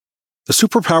The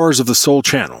Superpowers of the Soul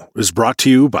channel is brought to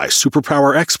you by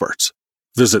Superpower Experts.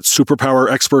 Visit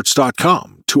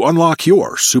superpowerexperts.com to unlock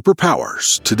your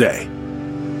superpowers today.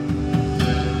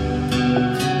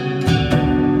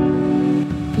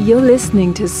 You're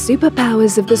listening to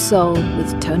Superpowers of the Soul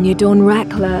with Tonya Dawn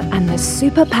Rackler and the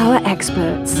Superpower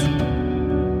Experts.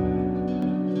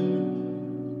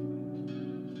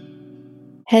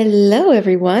 Hello,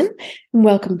 everyone.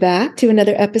 Welcome back to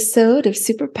another episode of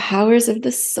Superpowers of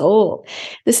the Soul.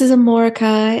 This is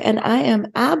Amorikai, and I am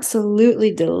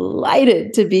absolutely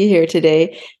delighted to be here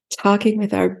today talking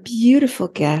with our beautiful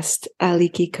guest,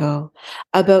 Aliki Ko,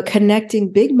 about connecting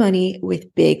big money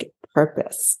with big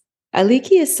purpose.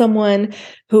 Aliki is someone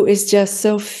who is just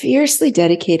so fiercely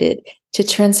dedicated to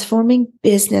transforming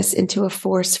business into a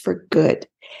force for good.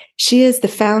 She is the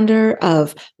founder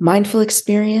of Mindful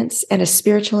Experience and a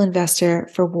spiritual investor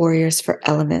for Warriors for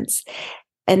Elements.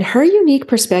 And her unique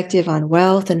perspective on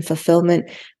wealth and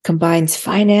fulfillment combines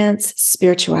finance,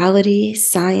 spirituality,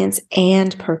 science,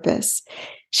 and purpose.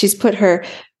 She's put her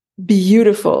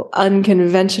beautiful,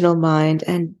 unconventional mind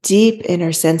and deep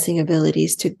inner sensing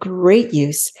abilities to great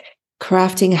use,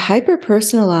 crafting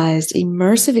hyper-personalized,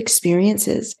 immersive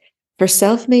experiences for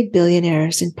self-made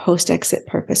billionaires in post-exit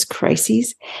purpose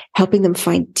crises, helping them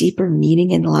find deeper meaning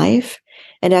in life.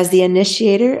 And as the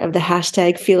initiator of the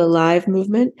hashtag Feel Alive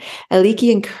movement,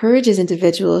 Aliki encourages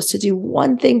individuals to do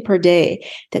one thing per day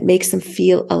that makes them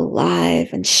feel alive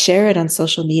and share it on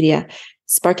social media,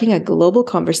 sparking a global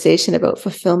conversation about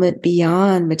fulfillment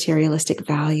beyond materialistic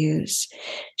values.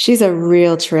 She's a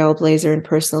real trailblazer in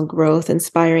personal growth,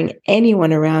 inspiring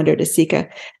anyone around her to seek a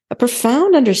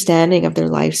profound understanding of their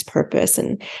life's purpose.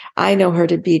 And I know her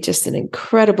to be just an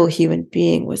incredible human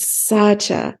being with such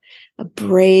a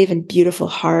brave and beautiful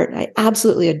heart. I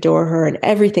absolutely adore her and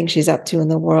everything she's up to in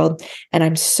the world. And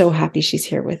I'm so happy she's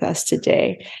here with us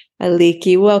today.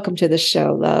 Aliki, welcome to the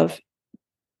show, love.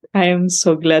 I am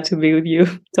so glad to be with you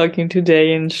talking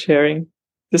today and sharing.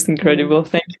 Just incredible.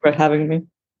 Thank you for having me.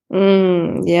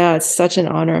 Yeah, it's such an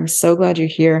honor. I'm so glad you're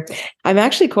here. I'm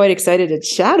actually quite excited to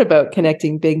chat about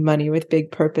connecting big money with big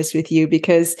purpose with you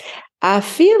because I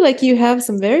feel like you have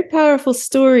some very powerful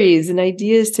stories and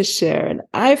ideas to share. And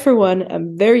I, for one,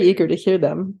 am very eager to hear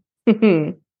them.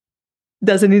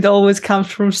 Doesn't it always come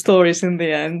from stories in the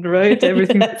end, right?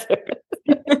 Everything.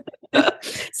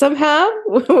 Somehow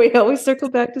we always circle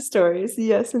back to stories.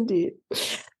 Yes, indeed.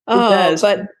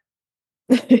 But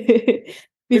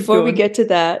before we get to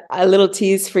that, a little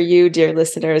tease for you, dear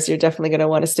listeners. You're definitely going to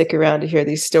want to stick around to hear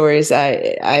these stories.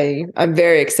 I'm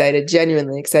very excited,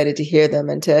 genuinely excited to hear them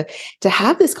and to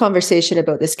have this conversation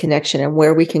about this connection and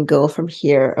where we can go from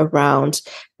here around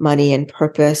money and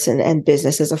purpose and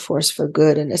business as a force for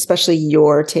good, and especially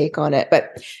your take on it.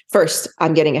 But first,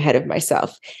 I'm getting ahead of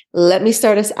myself. Let me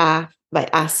start us off by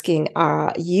asking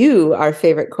you our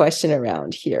favorite question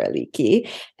around here, Aliki.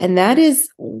 And that is,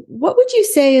 what would you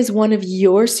say is one of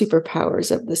your superpowers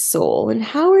of the soul? And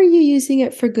how are you using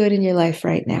it for good in your life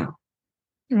right now?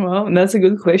 Well, that's a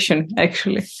good question,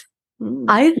 actually.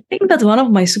 I think that one of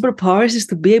my superpowers is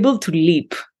to be able to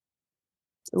leap,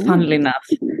 funnily enough.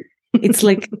 It's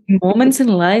like moments in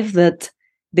life that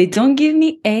they don't give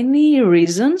me any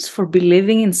reasons for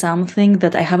believing in something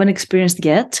that I haven't experienced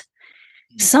yet.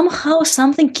 Somehow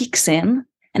something kicks in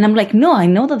and I'm like, no, I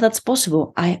know that that's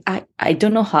possible. I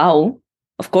don't know how.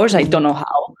 Of course, I don't know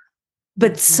how.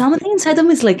 But something inside of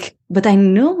me is like, but I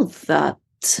know that.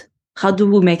 How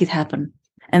do we make it happen?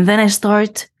 And then I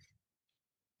start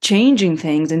changing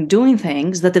things and doing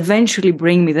things that eventually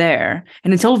bring me there.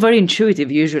 And it's all very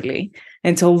intuitive usually.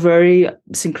 And it's all very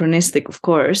synchronistic, of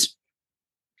course.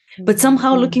 But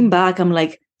somehow looking back, I'm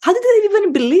like, how did I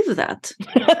even believe that?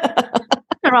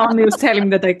 Around me was telling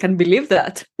me that I can believe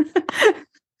that.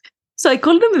 So I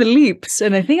call them the leaps.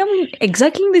 And I think I'm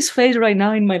exactly in this phase right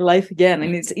now in my life again.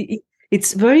 And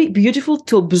it's very beautiful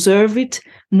to observe it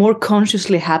more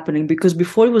consciously happening, because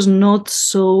before it was not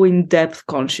so in-depth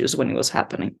conscious when it was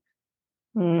happening.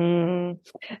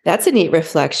 That's a neat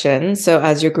reflection. So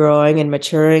as you're growing and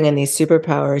maturing in these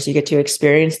superpowers, you get to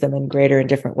experience them in greater and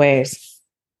different ways.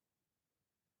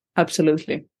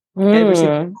 Absolutely.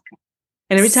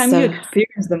 Every time you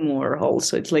experience them more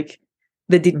also, it's like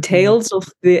the details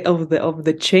of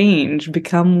the change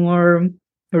become more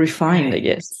refined, I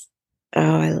guess.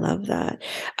 Oh, I love that.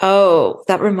 Oh,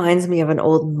 that reminds me of an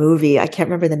old movie. I can't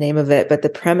remember the name of it, but the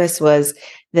premise was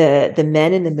the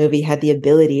men in the movie had the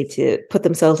ability to put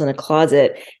themselves in a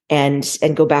closet and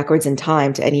go backwards in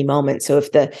time to any moment. So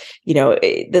if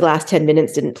the last 10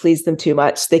 minutes didn't please them too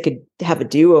much, they could have a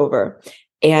do-over.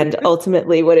 And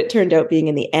ultimately what it turned out being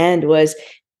in the end was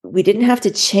we didn't have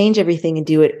to change everything and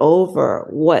do it over.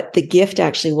 What the gift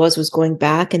actually was going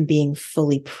back and being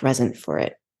fully present for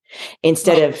it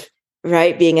instead of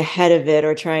being ahead of it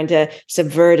or trying to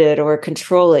subvert it or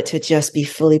control it, to just be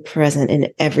fully present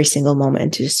in every single moment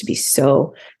and to just be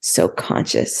so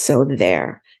conscious, so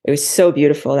there. It was so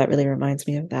beautiful. That really reminds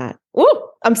me of that. Woo!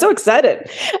 I'm so excited.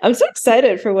 I'm so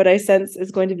excited for what I sense is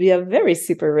going to be a very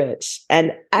super rich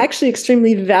and actually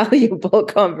extremely valuable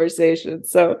conversation.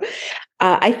 So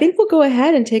I think we'll go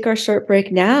ahead and take our short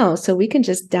break now so we can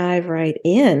just dive right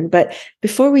in. But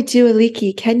before we do,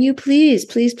 Aliki, can you please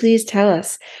tell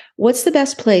us what's the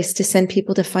best place to send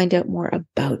people to find out more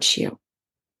about you?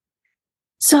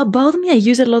 So about me, I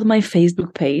use a lot my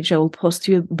Facebook page. I will post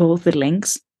you both the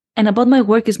links. And about my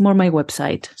work is more my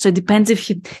website. So it depends if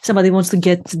somebody wants to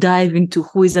dive into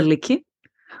who is Aliki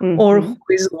or who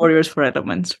is Warriors for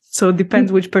Elements. So it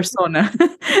depends which persona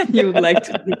you would like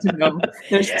to get to know.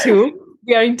 There's two.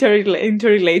 We are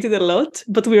interrelated a lot,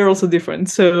 but we are also different.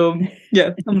 So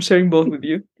yeah, I'm sharing both with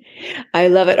you. I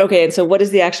love it. Okay. And so what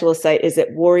is the actual site? Is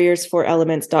it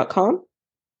warriorsforelements.com?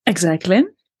 Exactly.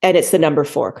 And it's the number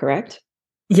 4, correct?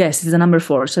 Yes, it's the number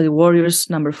 4. So the Warriors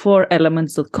number 4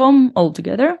 elements.com all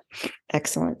together.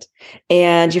 Excellent.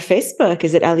 And your Facebook,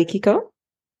 is it Ali Kiko?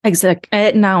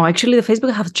 Exactly. Now, actually, the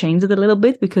Facebook have changed it a little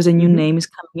bit because a new name is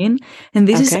coming in. And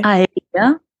this is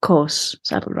Aelia Kos.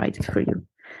 So I will write it for you.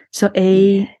 So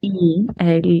Aelia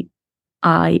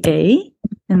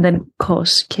and then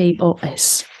Kos,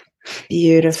 Kos.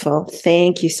 Beautiful.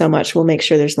 Thank you so much. We'll make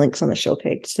sure there's links on the show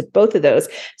page to both of those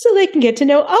so they can get to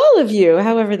know all of you,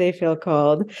 however they feel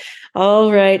called.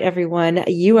 All right, everyone.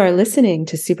 You are listening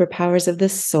to Superpowers of the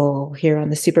Soul here on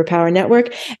the Superpower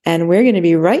Network. And we're going to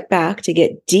be right back to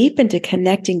get deep into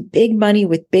connecting big money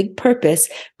with big purpose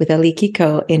with Aliki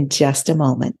Ko in just a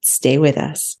moment. Stay with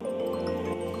us.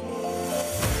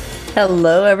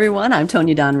 Hello, everyone. I'm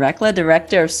Tonya Dawn Rekla,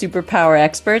 Director of Superpower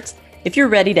Experts. If you're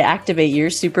ready to activate your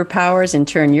superpowers and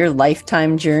turn your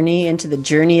lifetime journey into the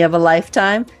journey of a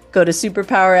lifetime, go to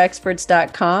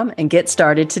superpowerexperts.com and get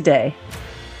started today.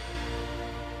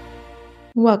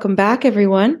 Welcome back,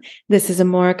 everyone. This is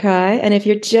Amorikai. And if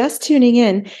you're just tuning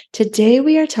in, today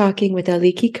we are talking with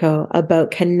Aliki Ko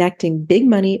about connecting big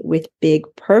money with big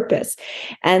purpose.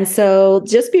 And so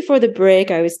just before the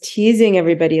break, I was teasing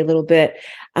everybody a little bit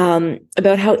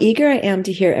about how eager I am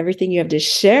to hear everything you have to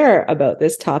share about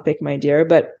this topic, my dear.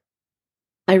 But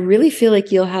I really feel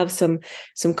like you'll have some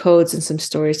codes and some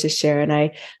stories to share. And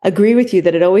I agree with you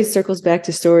that it always circles back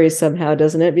to stories somehow,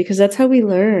 doesn't it? Because that's how we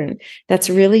learn. That's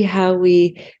really how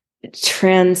we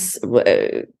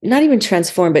not even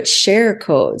transform, but share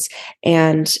codes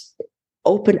and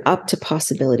open up to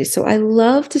possibilities. So I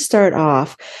love to start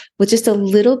off with just a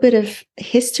little bit of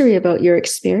history about your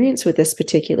experience with this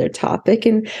particular topic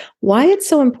and why it's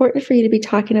so important for you to be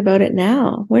talking about it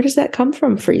now. Where does that come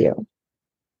from for you?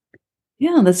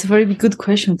 Yeah, that's a very good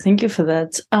question. Thank you for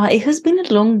that. It has been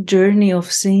a long journey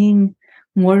of seeing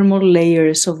more and more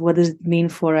layers of what does it mean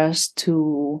for us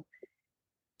to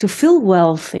feel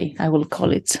wealthy, I will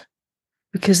call it,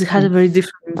 because it has a very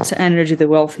different energy, the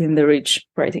wealthy and the rich,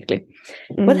 practically.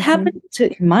 What happened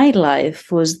in my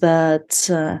life was that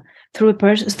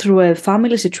through a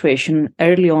family situation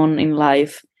early on in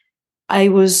life, I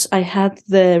had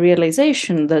the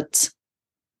realization that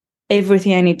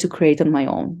everything I need to create on my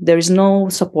own. There is no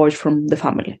support from the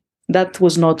family. That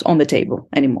was not on the table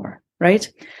anymore,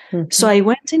 right? So I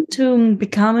went into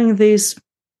becoming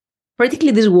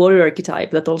particularly this warrior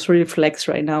archetype that also reflects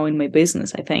right now in my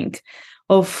business, I think,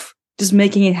 of just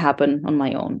making it happen on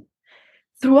my own.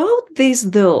 Throughout this,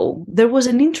 though, there was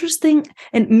an interesting,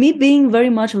 and me being very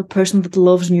much of a person that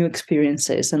loves new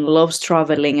experiences and loves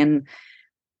traveling and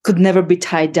could never be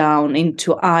tied down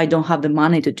into, I don't have the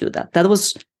money to do that. That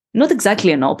was not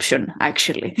exactly an option,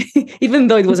 actually. Even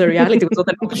though it was a reality, it was not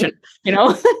an option,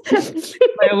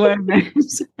 my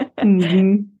awareness.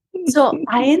 So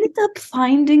I ended up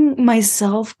finding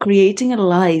myself creating a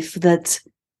life that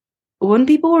when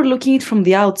people were looking at it from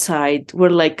the outside, were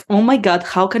like, oh my God,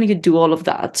 how can you do all of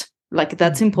that? Like,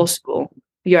 that's impossible.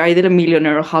 You're either a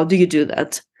millionaire or how do you do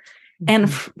that? And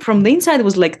from the inside, it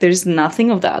was like, there's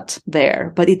nothing of that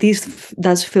there, but it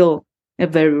does feel a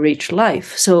very rich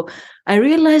life. So I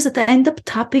realized that I ended up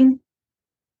tapping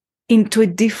into a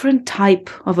different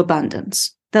type of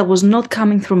abundance that was not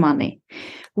coming through money,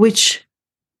 which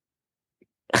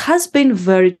has been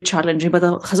very challenging, but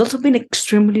has also been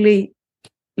extremely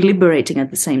liberating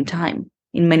at the same time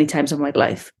in many times of my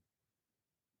life.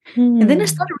 And then I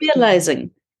started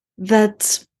realizing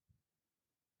that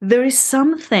there is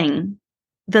something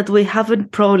that we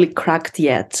haven't probably cracked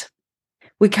yet.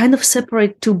 We kind of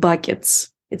separate two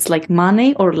buckets It's like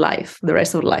money or life, the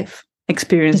rest of life,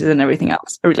 experiences and everything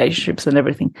else, relationships and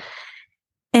everything.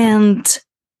 And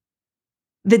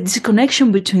the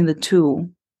disconnection between the two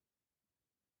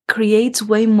creates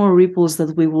way more ripples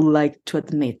than we would like to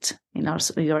admit in our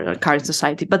current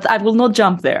society. But I will not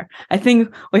jump there. I think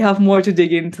we have more to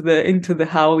dig into the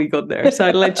how we got there. So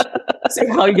I'll let you see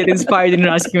how you get inspired and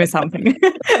asking me something.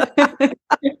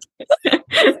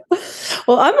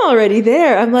 Well, I'm already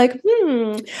there. I'm like,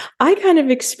 I kind of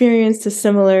experienced a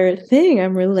similar thing.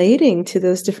 I'm relating to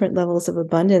those different levels of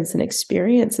abundance and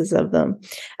experiences of them.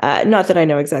 Not that I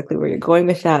know exactly where you're going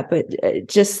with that, but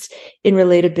just in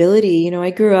relatability, I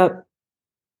grew up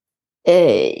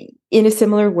in a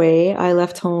similar way. I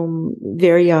left home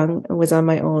very young and was on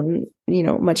my own,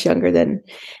 much younger than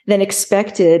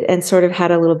expected, and sort of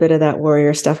had a little bit of that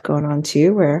warrior stuff going on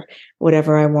too, where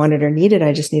whatever I wanted or needed,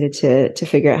 I just needed to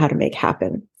figure out how to make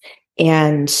happen.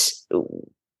 And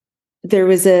there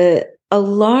was a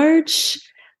large,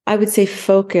 I would say,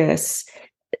 focus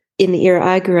in the era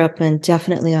I grew up in,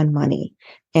 definitely on money,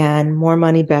 and more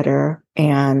money better.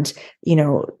 And,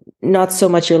 not so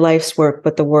much your life's work,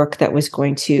 but the work that was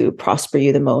going to prosper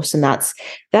you the most. And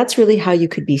that's really how you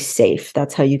could be safe.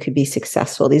 That's how you could be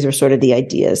successful. These are sort of the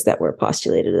ideas that were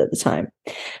postulated at the time.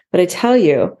 But I tell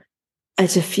you,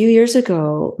 as a few years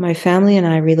ago, my family and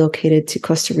I relocated to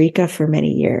Costa Rica for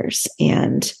many years.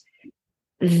 And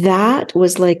that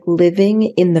was like living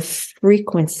in the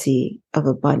frequency of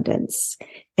abundance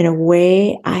in a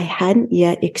way I hadn't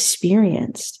yet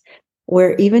experienced,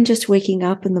 where even just waking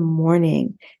up in the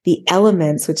morning, the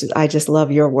elements, which is, I just love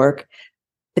your work,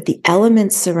 but the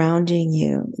elements surrounding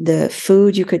you, the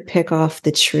food you could pick off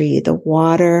the tree, the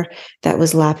water that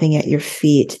was lapping at your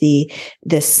feet,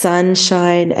 the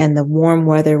sunshine and the warm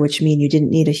weather, which mean you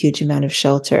didn't need a huge amount of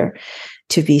shelter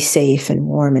to be safe and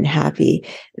warm and happy,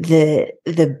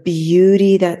 the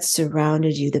beauty that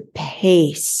surrounded you, the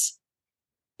pace,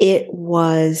 it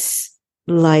was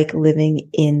like living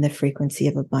in the frequency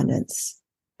of abundance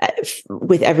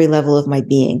with every level of my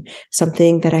being,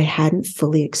 something that I hadn't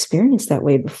fully experienced that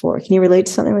way before. Can you relate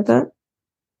to something like that?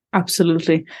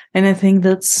 Absolutely. And I think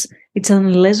it's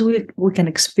unless we can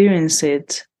experience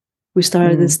it, we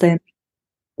start understanding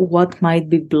what might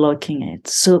be blocking it.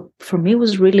 So for me, it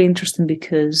was really interesting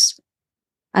because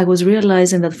I was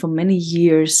realizing that for many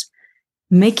years,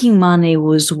 making money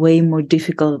was way more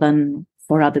difficult than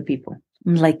for other people.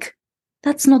 I'm like,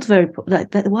 that's not very,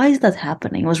 why is that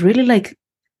happening? It was really like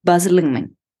puzzling me.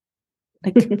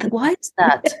 Like, why is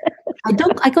that?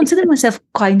 I consider myself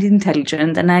quite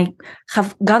intelligent, and I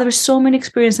have gathered so many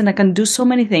experience, and I can do so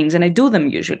many things, and I do them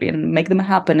usually and make them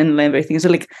happen and everything. So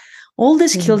like all the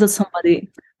skills that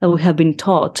we have been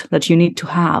taught that you need to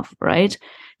have, right?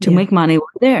 To make money were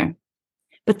there.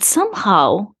 But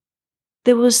somehow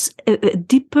there was a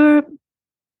deeper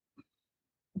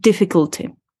difficulty.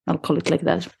 I'll call it like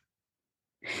that.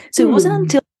 So it wasn't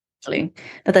until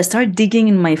that I started digging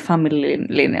in my family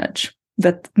lineage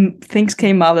that things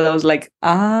came out that I was like,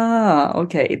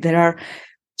 okay, there are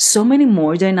so many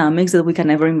more dynamics that we can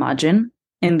never imagine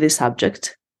in this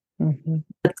subject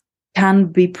that can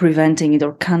be preventing it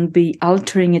or can be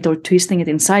altering it or twisting it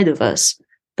inside of us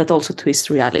that also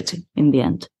twists reality in the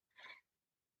end.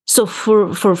 So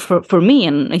for me,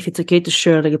 and if it's okay to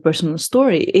share like a personal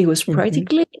story, it was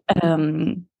practically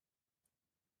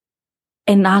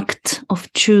an act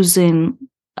of choosing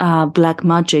black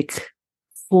magic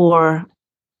for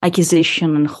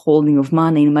acquisition and holding of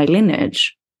money in my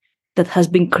lineage that has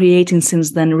been creating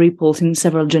since then ripples in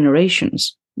several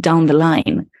generations down the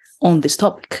line on this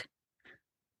topic.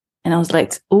 And I was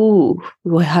like, oh,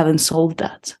 we haven't solved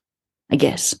that, I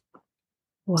guess.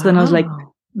 Wow. So then I was like,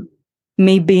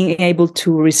 me being able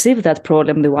to receive that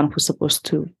problem, the one who's supposed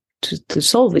to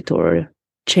solve it or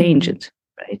change it,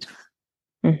 right?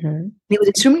 It was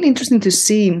extremely interesting to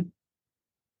see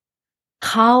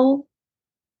how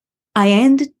I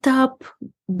ended up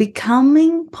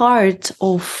becoming part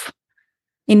of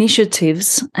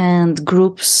initiatives and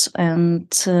groups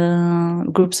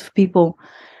of people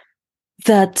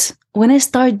that when I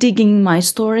start digging my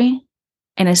story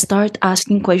and I start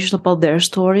asking questions about their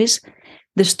stories,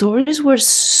 the stories were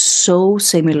so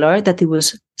similar that it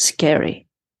was scary.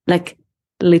 Like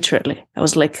literally, I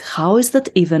was like, how is that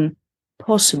even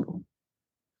possible?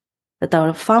 That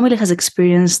our family has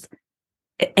experienced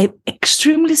an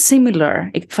extremely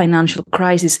similar financial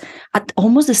crisis at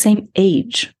almost the same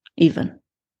age, even.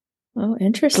 Oh,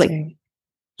 interesting.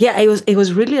 It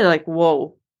was really like,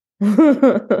 whoa.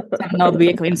 Cannot be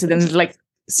a coincidence. Like,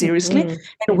 seriously?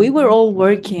 And we were all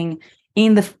working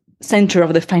in the center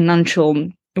of the financial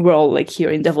we're all like here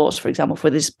in Davos, for example, for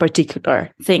this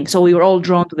particular thing. So we were all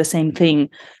drawn to the same thing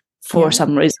for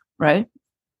some reason, right?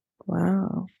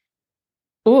 Wow.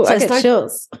 Oh, so I get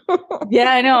chills.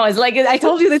 Yeah, I know. It's like, I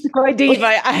told you this is quite deep.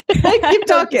 I keep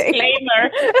talking.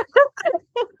 Disclaimer.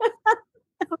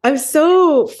 I'm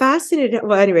so fascinated.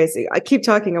 Well, anyways, I keep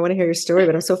talking. I want to hear your story,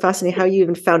 but I'm so fascinated how you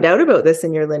even found out about this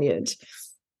in your lineage.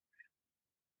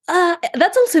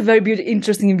 That's also a very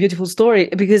interesting and beautiful story,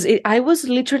 because I was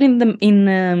literally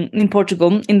in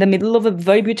Portugal, in the middle of a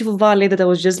very beautiful valley that I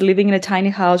was just living in a tiny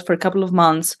house for a couple of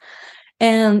months.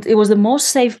 And it was the most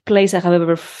safe place I have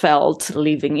ever felt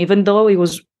living, even though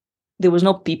there was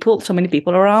no so many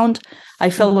people around.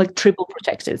 I felt like triple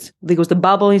protected. There was the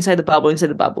bubble inside the bubble inside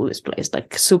the bubble. This place,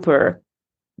 like super,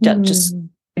 just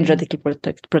energetically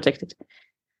protected.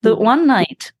 So one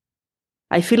night,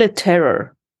 I feel a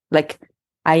terror. Like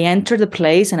I enter the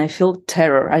place and I feel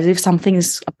terror, as if something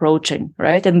is approaching,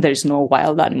 right? And there's no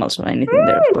wild animals or anything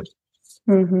there, of course.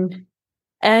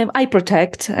 I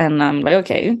protect, and I'm like,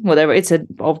 okay, whatever. It's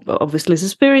obviously it's a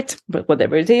spirit, but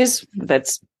whatever it is,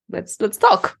 let's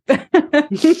talk. Yeah,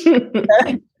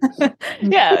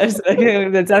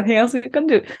 there's nothing else we can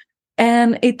do.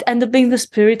 And it ended up being the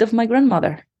spirit of my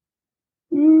grandmother.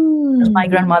 My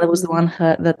grandmother was the one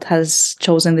that has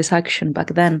chosen this action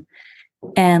back then.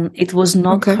 And it was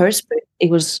not her spirit, it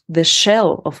was the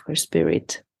shell of her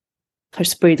spirit. Her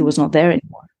spirit was not there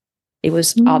anymore. It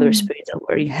was other spirits that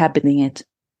were inhabiting it.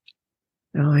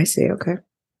 Oh, I see. Okay.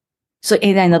 So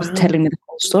it ended up telling me the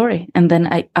whole story. And then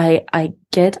I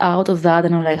get out of that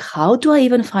and I'm like, how do I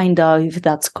even find out if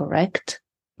that's correct?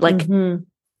 Like, who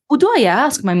do I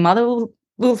ask? My mother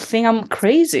will think I'm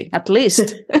crazy, at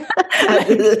least.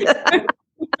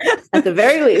 At the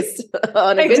very least.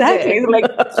 On a exactly. Good day. Like,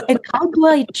 and how do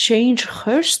I change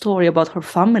her story about her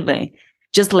family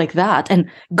just like that and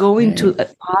go into a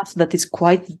path that is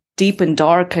quite deep and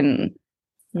dark and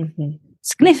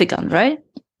significant, right?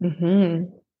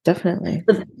 Definitely.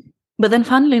 But then,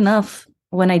 funnily enough,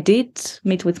 when I did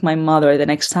meet with my mother the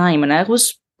next time, and I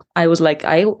was like,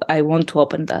 I want to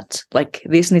open that. Like,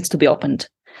 this needs to be opened.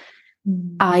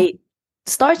 I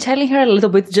start telling her a little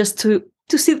bit just to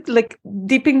see, like,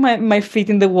 dipping my feet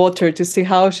in the water to see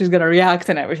how she's gonna react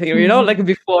and everything, you know, like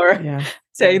before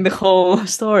saying the whole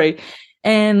story.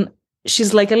 And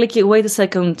she's like, Aliki, wait a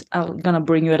second, I'm gonna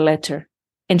bring you a letter.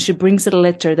 And she brings a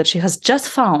letter that she has just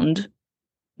found,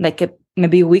 like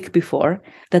maybe a week before,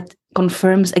 that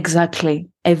confirms exactly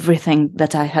everything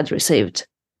that I had received.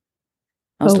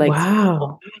 I was like,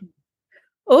 wow.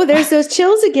 Oh, there's those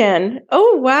chills again.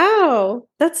 Oh, wow.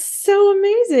 That's so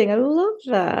amazing. I love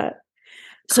that.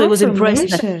 So it was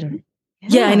impressive.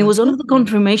 Yeah, and it was one of the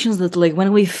confirmations that, like,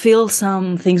 when we feel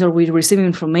some things or we receive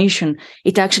information,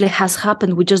 it actually has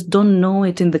happened. We just don't know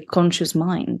it in the conscious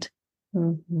mind.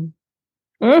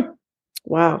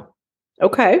 Wow.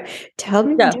 Okay. Tell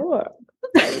me more.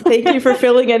 Thank you for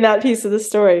filling in that piece of the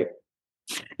story.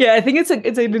 Yeah, I think it's an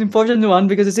important one,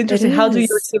 because it's interesting. How do you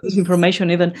receive this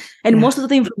information even? And most of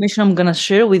the information I'm going to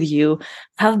share with you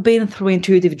have been through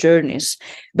intuitive journeys.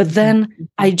 But then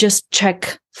I just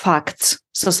check facts.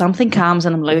 So something comes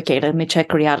and I'm like, okay, let me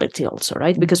check reality also,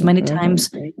 right? Because many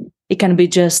times it can be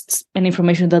just an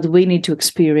information that we need to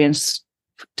experience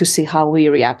to see how we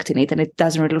react in it. And it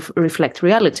doesn't really reflect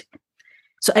reality.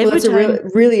 So that's a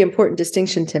really important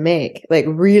distinction to make, like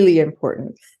really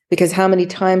important, because how many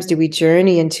times do we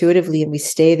journey intuitively and we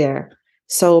stay there?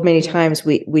 So many times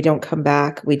we don't come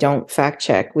back, we don't fact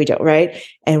check, we don't, right?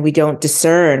 And we don't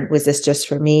discern, was this just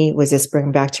for me? Was this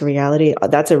bringing back to reality?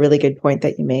 That's a really good point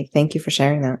that you make. Thank you for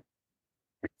sharing that.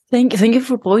 Thank you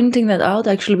for pointing that out,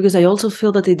 actually, because I also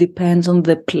feel that it depends on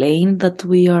the plane that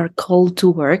we are called to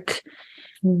work.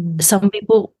 Some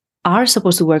people are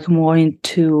supposed to work more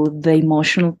into the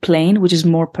emotional plane, which is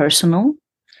more personal.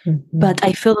 But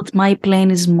I feel that my plane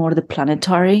is more the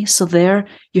planetary. So there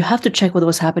you have to check what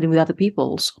was happening with other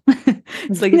people's.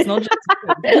 It's like, it's not just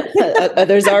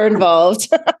others are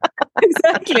involved.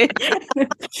 Exactly.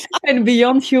 And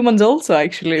beyond humans also,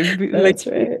 actually. That's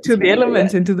right. To the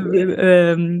elements, into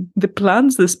the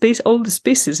plants, the space, all the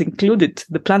species included,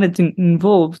 the planet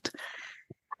involved.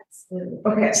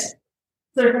 Okay.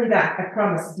 Circling back, I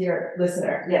promise, dear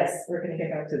listener. Yes, we're going to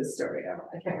get back to the story now.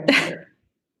 I can't remember.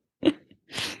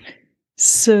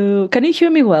 So, can you hear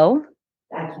me well?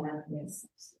 I can,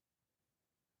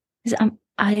 yes.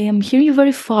 I am hearing you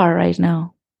very far right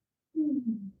now.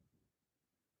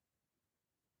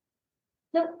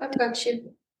 No, I've got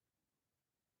you.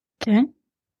 Okay.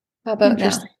 How about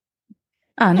now?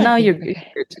 Now you're good.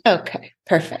 Okay,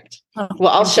 perfect. Well,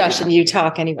 I'll shush and you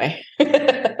talk anyway.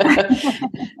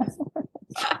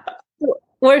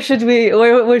 where should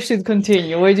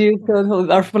continue? Where do you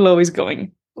feel our flow is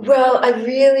going? Well, I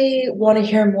really want to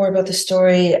hear more about the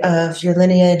story of your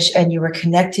lineage, and you were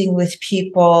connecting with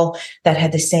people that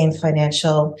had the same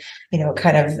financial,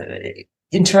 kind of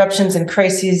interruptions and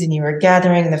crises, and you were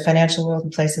gathering in the financial world in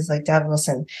places like Davos.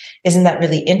 And isn't that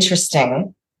really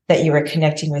interesting that you were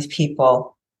connecting with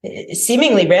people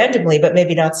seemingly randomly, but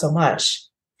maybe not so much?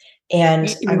 And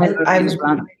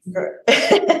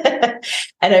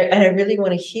I really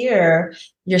want to hear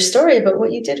your story about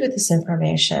what you did with this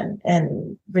information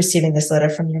and receiving this letter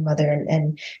from your mother.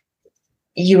 And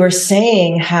you were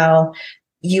saying how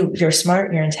you're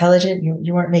smart, you're intelligent,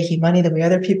 you weren't making money the way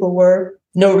other people were.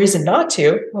 No reason not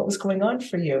to. What was going on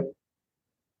for you?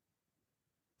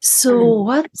 So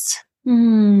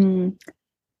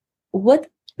what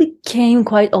became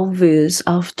quite obvious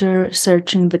after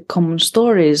searching the common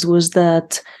stories was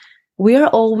that we are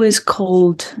always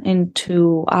called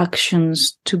into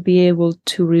actions to be able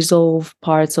to resolve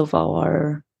parts of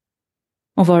our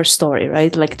story,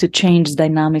 right? Like to change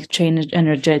dynamic, change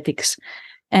energetics.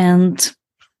 And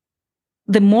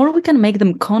the more we can make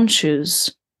them conscious,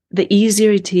 the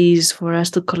easier it is for us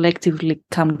to collectively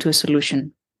come to a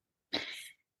solution.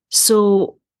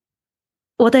 So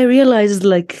what I realized is,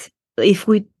 like, if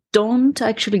we don't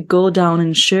actually go down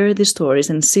and share these stories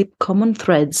and see common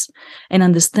threads and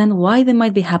understand why they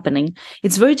might be happening,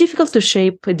 it's very difficult to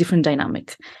shape a different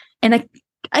dynamic. And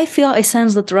I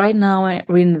sense that right now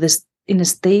we're in a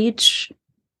stage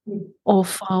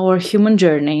of our human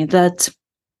journey that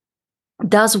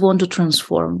does want to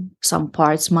transform some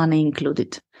parts, money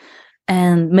included,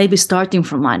 and maybe starting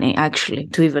from money, actually,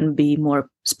 to even be more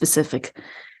specific.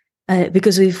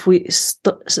 Because if we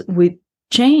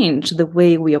change the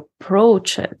way we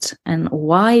approach it, and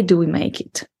why do we make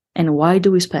it, and why do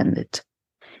we spend it,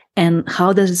 and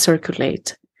how does it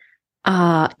circulate,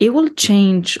 it will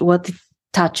change what it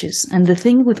touches. And the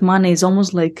thing with money is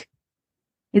almost like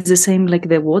it's the same like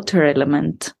the water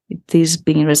element. It is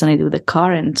being resonated with the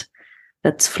current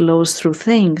that flows through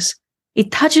things.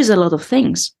 It touches a lot of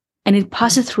things, and it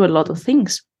passes through a lot of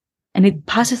things, and it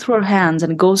passes through our hands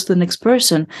and goes to the next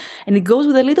person, and it goes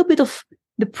with a little bit of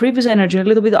the previous energy, a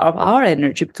little bit of our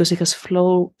energy, because it has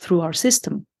flowed through our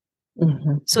system.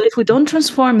 Mm-hmm. So if we don't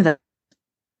transform that,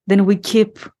 then we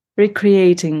keep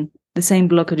recreating the same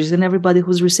blockages in everybody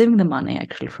who's receiving the money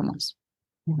actually from us.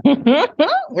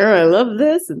 I love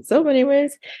this in so many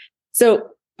ways. So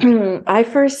I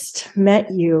first met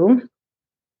you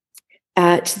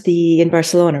in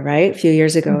Barcelona, right? A few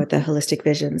years ago at the Holistic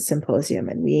Vision Symposium.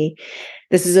 And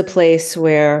this is a place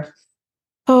where,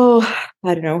 I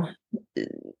don't know,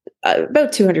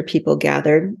 about 200 people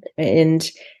gathered, and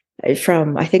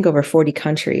from, I think, over 40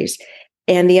 countries.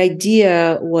 And the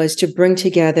idea was to bring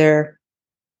together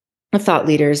thought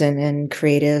leaders and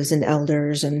creatives and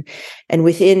elders, and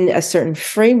within a certain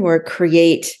framework,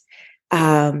 create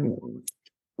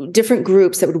different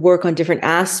groups that would work on different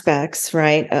aspects,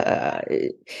 right,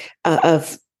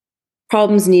 of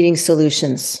problems needing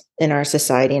solutions in our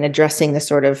society, and addressing the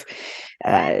sort of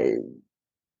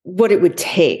what it would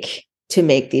take to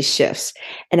make these shifts.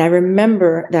 And I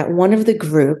remember that one of the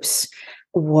groups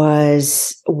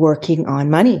was working on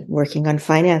money, working on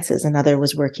finances. Another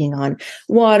was working on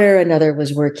water. Another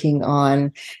was working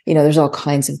on, there's all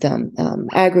kinds of them,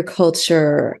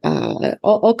 agriculture,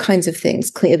 all kinds of things,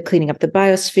 cleaning up the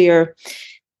biosphere,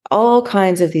 all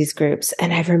kinds of these groups.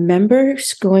 And I remember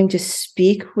going to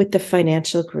speak with the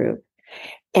financial group,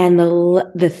 and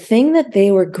the thing that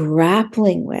they were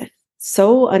grappling with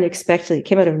so unexpectedly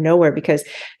came out of nowhere, because,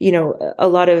 a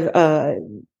lot of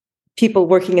people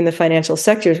working in the financial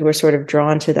sectors were sort of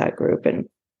drawn to that group and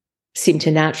seemed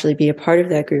to naturally be a part of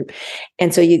that group.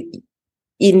 And so in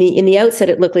the outset,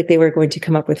 it looked like they were going to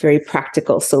come up with very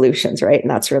practical solutions, right? And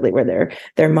that's really where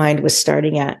their mind was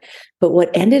starting at. But what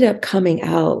ended up coming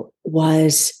out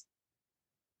was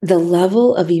the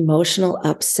level of emotional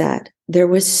upset. There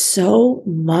was so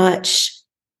much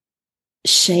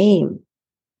shame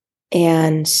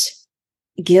and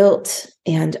guilt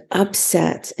and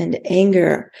upset and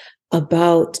anger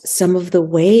about some of the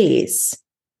ways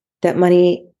that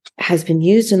money has been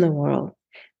used in the world,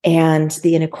 and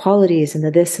the inequalities and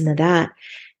the this and the that.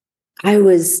 I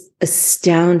was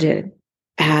astounded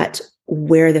at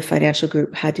where the financial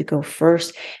group had to go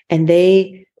first. And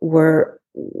they were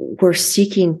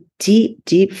seeking deep,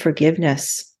 deep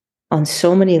forgiveness on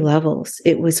so many levels.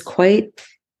 It was quite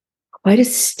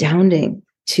astounding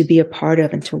to be a part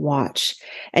of and to watch.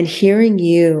 And hearing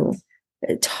you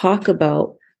talk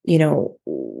about,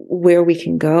 where we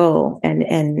can go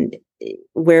and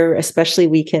where especially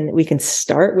we can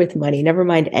start with money, never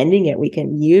mind ending it. We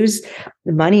can use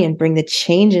the money and bring the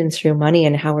change in through money,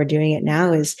 and how we're doing it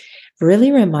now is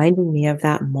really reminding me of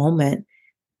that moment.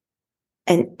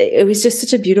 And it was just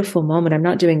such a beautiful moment. I'm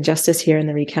not doing justice here in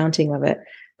the recounting of it,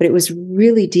 but it was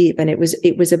really deep. And it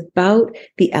was about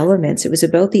the elements. It was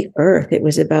about the earth. It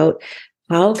was about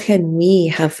how can we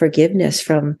have forgiveness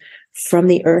from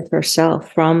the earth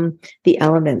herself, from the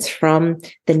elements, from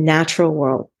the natural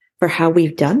world, for how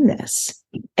we've done this.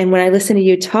 And when I listen to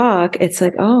you talk, it's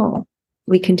like, oh,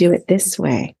 we can do it this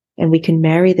way. And we can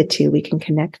marry the two. We can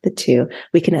connect the two.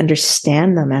 We can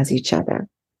understand them as each other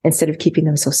instead of keeping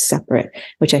them so separate,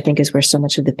 which I think is where so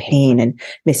much of the pain and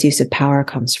misuse of power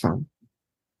comes from.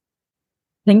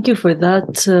 Thank you for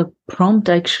that prompt,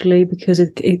 actually, because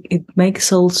it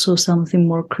makes also something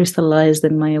more crystallized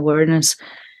in my awareness.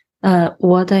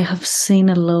 What I have seen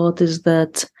a lot is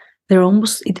that it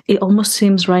almost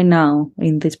seems right now,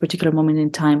 in this particular moment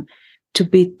in time, to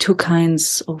be two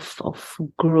kinds of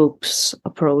groups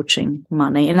approaching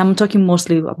money. And I'm talking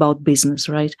mostly about business,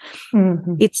 right?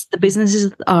 Mm-hmm. It's the businesses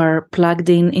that are plugged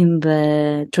in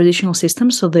the traditional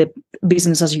system. So the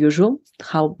business as usual,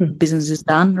 how business is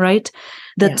done, right?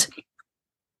 That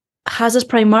has as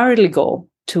primarily goal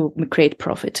to create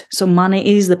profit. So money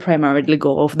is the primary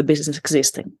goal of the business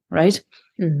existing, right?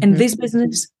 Mm-hmm. And this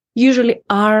business usually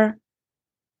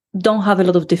don't have a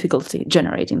lot of difficulty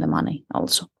generating the money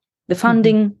also. The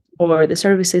funding or the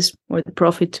services or the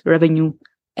profit, revenue,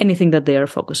 anything that they are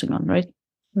focusing on, right?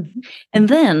 Mm-hmm. And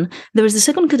then there is the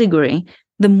second category,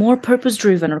 the more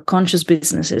purpose-driven or conscious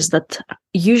businesses that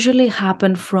usually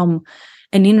happen from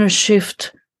an inner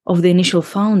shift of the initial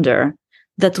founder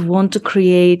that want to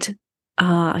create,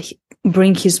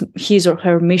 bring his or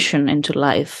her mission into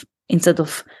life instead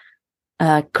of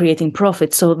creating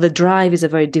profit. So the drive is a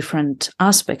very different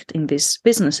aspect in these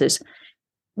businesses.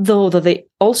 Though that they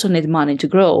also need money to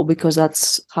grow, because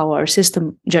that's how our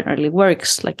system generally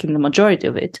works, like in the majority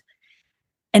of it.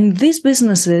 And these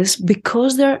businesses,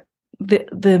 because they're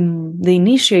the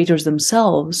initiators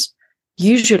themselves,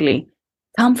 usually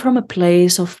come from a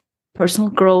place of personal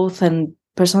growth and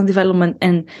personal development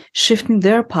and shifting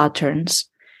their patterns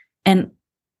and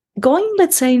going,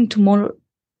 let's say, into more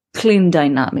clean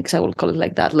dynamics. I will call it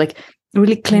like that, like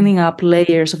really cleaning up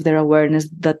layers of their awareness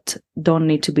that don't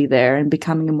need to be there and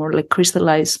becoming a more like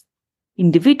crystallized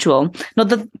individual. Not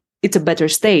that it's a better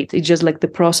state. It's just like the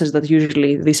process that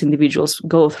usually these individuals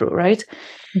go through, right?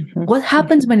 Mm-hmm. What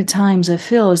happens many times, I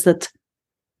feel, is that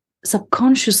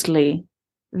subconsciously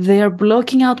they are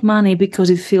blocking out money because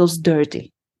it feels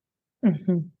dirty.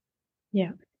 Mm-hmm.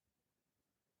 Yeah.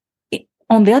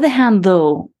 On the other hand,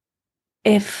 though,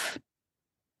 if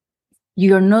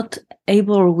you're not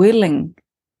able or willing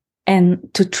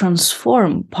and to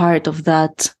transform part of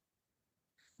that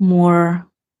more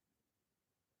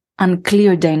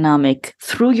unclear dynamic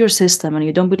through your system, and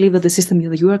you don't believe that the system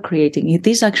that you are creating, it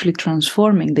is actually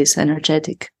transforming this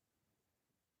energetic,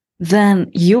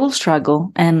 then you will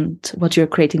struggle and what you're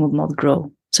creating will not grow.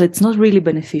 So it's not really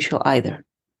beneficial either.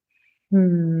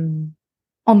 On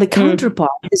the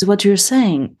counterpart is what you're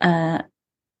saying.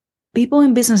 People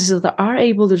in businesses that are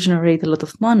able to generate a lot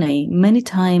of money, many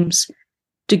times,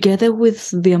 together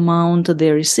with the amount that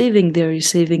they're receiving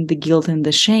the guilt and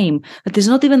the shame that is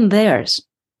not even theirs.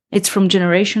 It's from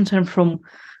generations and from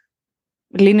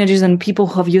lineages and people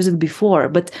who have used it before.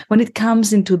 But when it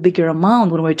comes into a bigger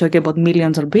amount, when we're talking about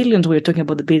millions or billions, we're talking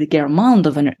about the bigger amount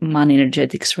of money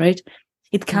energetics, right?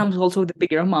 It comes also with a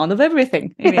bigger amount of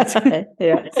everything in it.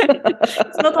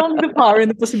 It's not only the power and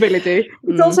the possibility,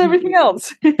 it's also everything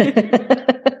else.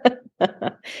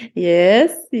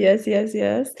 Yes.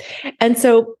 And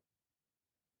so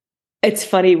it's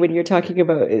funny when you're talking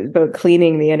about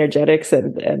cleaning the energetics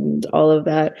and all of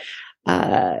that.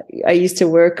 I used to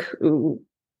work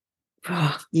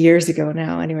years ago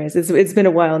now. Anyways, it's been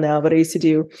a while now, but I used to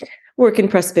do work in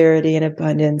prosperity and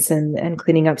abundance and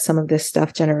cleaning up some of this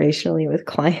stuff generationally with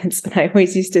clients. And I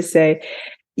always used to say,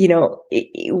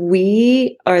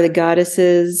 we are the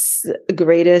goddess's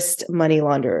greatest money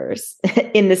launderers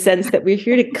in the sense that we're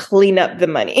here to clean up the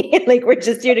money. Like we're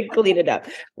just here to clean it up.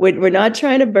 We're not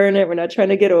trying to burn it. We're not trying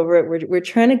to get over it. We're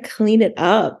trying to clean it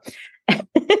up.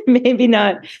 maybe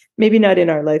not in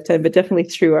our lifetime, but definitely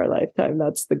through our lifetime.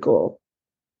 That's the goal.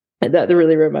 And that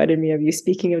really reminded me of you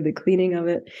speaking of the cleaning of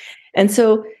it. And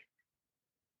so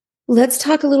let's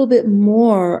talk a little bit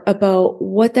more about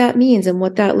what that means and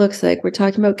what that looks like. We're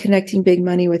talking about connecting big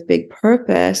money with big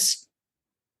purpose.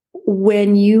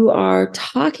 When you are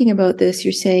talking about this,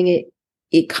 you're saying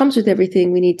it comes with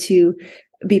everything. We need to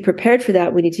be prepared for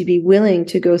that. We need to be willing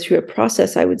to go through a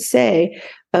process, I would say.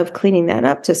 of cleaning that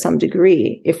up to some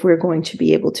degree if we're going to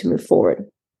be able to move forward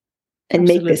and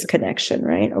make this connection,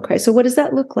 right? Okay, so what does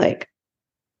that look like?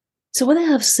 So what I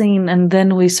have seen, and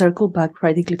then we circle back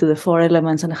practically to the 4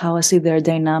 elements and how I see their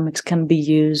dynamics can be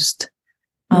used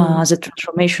as a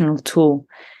transformational tool.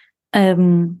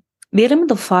 The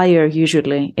element of fire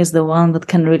usually is the one that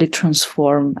can really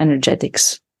transform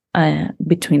energetics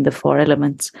between the 4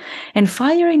 elements. And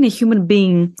fire in a human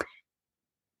being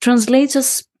translates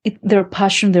as their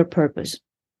passion, their purpose.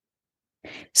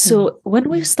 So when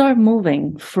we start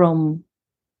moving from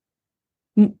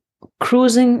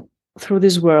cruising through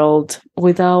this world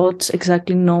without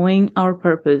exactly knowing our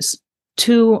purpose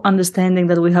to understanding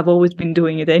that we have always been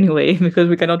doing it anyway, because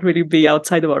we cannot really be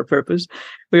outside of our purpose.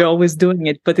 We're always doing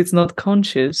it, but it's not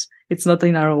conscious. It's not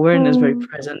in our awareness very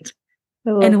present.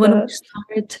 And when we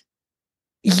start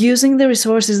using the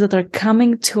resources that are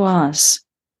coming to us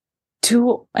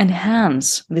to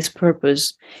enhance this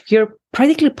purpose, you're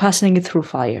practically passing it through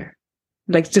fire,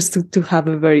 like just to have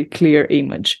a very clear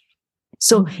image.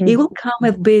 So it will come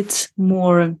a bit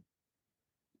more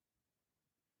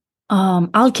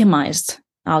alchemized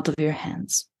out of your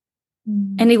hands.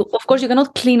 And of course, you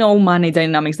cannot clean all money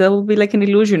dynamics. That will be like an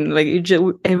illusion. Like each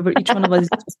one of us is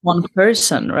just one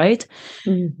person, right?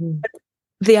 But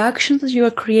the actions that you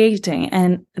are creating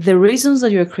and the reasons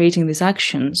that you are creating these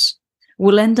actions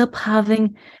will end up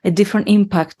having a different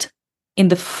impact in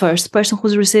the first person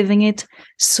who's receiving it.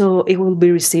 So it will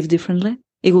be received differently.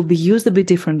 It will be used a bit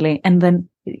differently, and then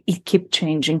it keeps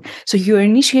changing. So you're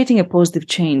initiating a positive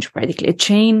change, practically a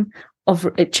chain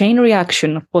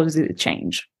reaction of positive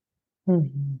change.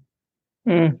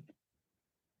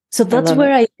 So that's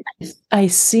where I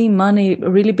see money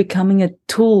really becoming a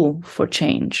tool for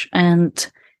change.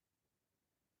 And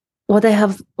what I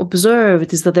have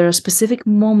observed is that there are specific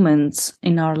moments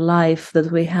in our life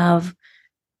that we have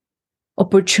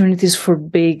opportunities for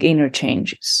big inner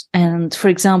changes. And for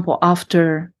example,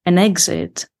 after an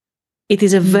exit, it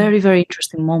is a very, very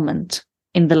interesting moment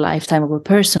in the lifetime of a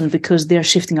person because they are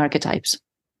shifting archetypes.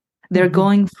 They're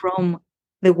going from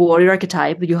the warrior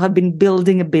archetype. You have been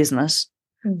building a business.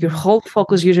 Your whole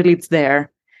focus usually it's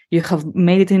there. You have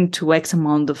made it into X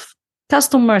amount of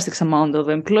customers, X amount of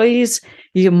employees.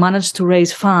 You managed to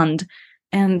raise fund.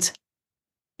 And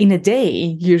in a day,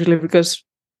 usually because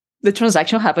the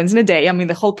transaction happens in a day. I mean,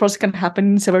 the whole process can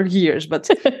happen in several years, but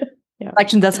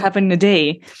transaction does happen in a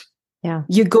day. Yeah.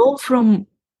 You go from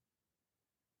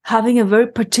having a very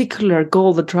particular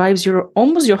goal that drives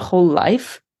almost your whole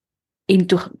life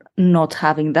into not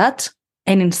having that.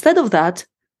 And instead of that,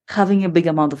 having a big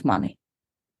amount of money.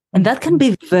 And that can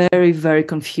be very, very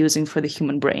confusing for the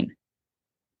human brain.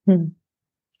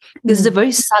 This is a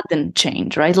very sudden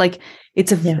change, right? Like it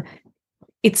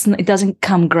doesn't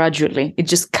come gradually. It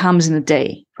just comes in a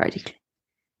day, practically.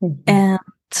 And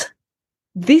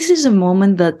this is a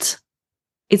moment that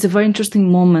it's a very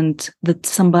interesting moment that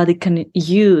somebody can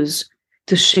use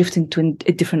to shift into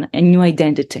a new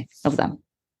identity of them.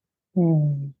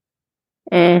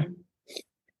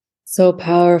 So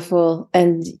powerful.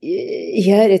 And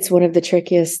yet it's one of the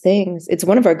trickiest things. It's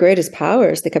one of our greatest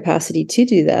powers, the capacity to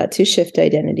do that, to shift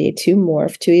identity, to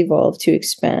morph, to evolve, to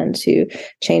expand, to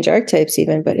change archetypes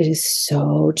even. But it is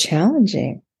so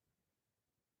challenging.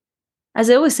 As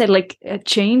I always said, like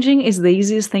changing is the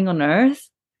easiest thing on earth.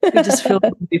 It just feels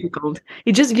difficult.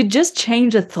 You just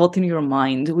change a thought in your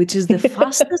mind, which is the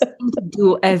fastest thing to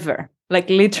do ever. Like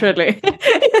literally.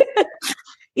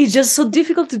 It's just so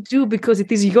difficult to do because it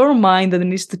is your mind that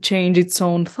needs to change its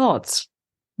own thoughts.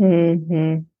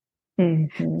 So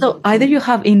either you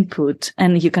have input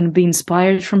and you can be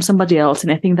inspired from somebody else.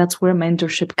 And I think that's where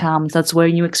mentorship comes. That's where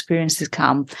new experiences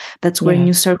come. That's where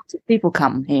new circles of people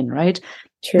come in, right?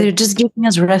 True. They're just giving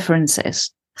us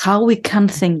references, how we can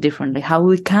think differently, how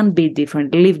we can be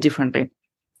different, live differently.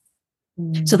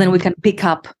 So then we can pick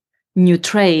up new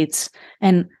traits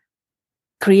and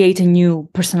create a new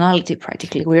personality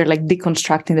practically. We're like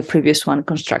deconstructing the previous one,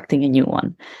 constructing a new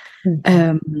one.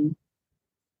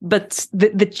 But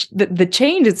the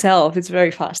change itself is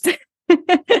very fast.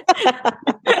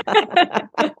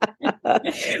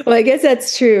 Well, I guess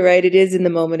that's true, right? It is in the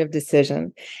moment of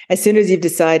decision. As soon as you've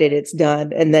decided, it's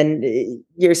done. And then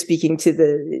you're speaking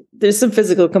to there's some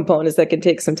physical components that can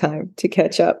take some time to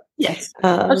catch up. Yes,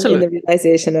 absolutely. In the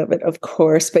realization of it, of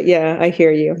course. But yeah, I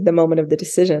hear you. The moment of the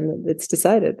decision, it's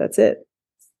decided. That's it.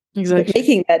 Exactly. But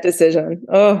making that decision.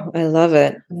 Oh, I love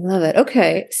it. I love it.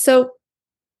 Okay. So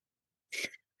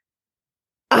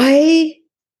I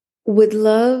would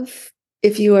love,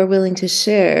 if you are willing to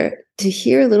share, to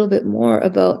hear a little bit more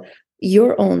about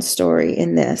your own story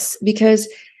in this, because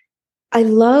I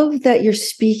love that you're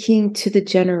speaking to the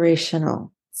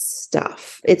generational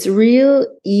stuff. It's real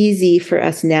easy for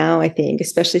us now, I think,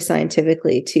 especially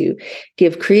scientifically, to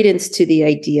give credence to the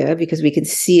idea because we can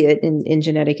see it in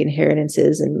genetic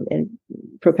inheritances and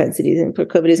propensities and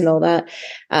proclivities and all that,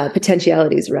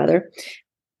 potentialities rather.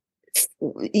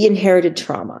 The inherited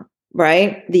trauma,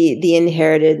 right? The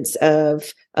inheritance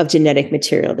of genetic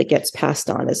material that gets passed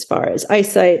on as far as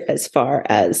eyesight, as far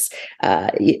as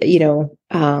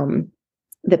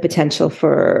the potential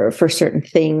for certain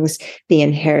things, the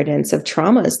inheritance of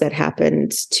traumas that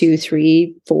happened 2,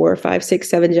 3, 4, 5, 6,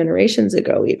 7 generations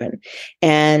ago, even.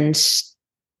 And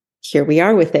here we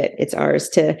are with it. It's ours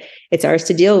to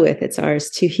deal with. It's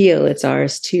ours to heal. It's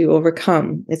ours to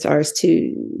overcome. It's ours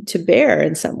to bear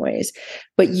in some ways.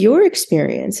 But your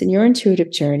experience and your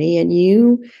intuitive journey and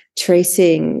you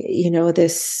tracing,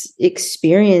 this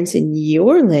experience in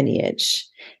your lineage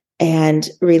and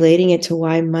relating it to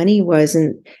why money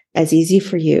wasn't as easy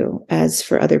for you as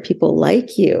for other people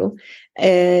like you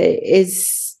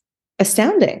is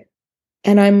astounding.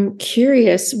 And I'm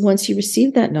curious, once you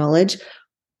received that knowledge,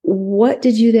 what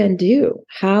did you then do?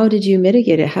 How did you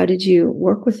mitigate it? How did you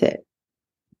work with it?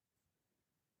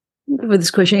 With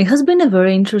this question, it has been a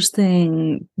very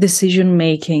interesting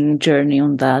decision-making journey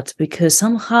on that, because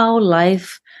somehow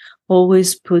life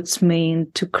always puts me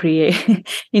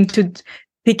into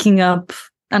picking up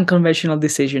unconventional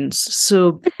decisions.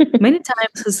 So many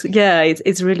times,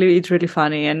 it's really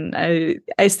funny, and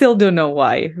I still don't know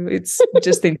why. It's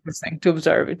just interesting to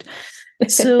observe it.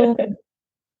 So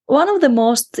one of the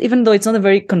most, even though it's not a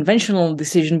very conventional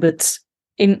decision, but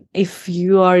if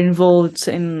you are involved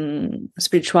in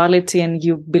spirituality and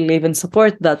you believe and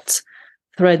support that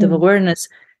thread of awareness,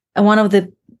 and one of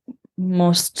the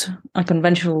most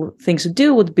unconventional things to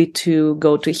do would be to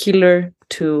go to a healer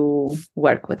to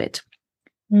work with it.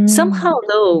 Somehow,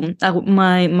 though,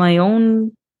 my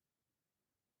own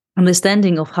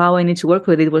understanding of how I need to work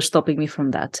with it was stopping me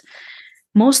from that.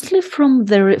 Mostly for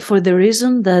the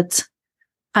reason that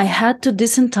I had to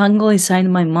disentangle inside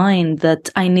my mind that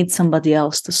I need somebody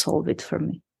else to solve it for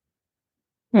me.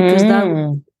 Because that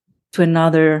would to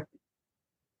another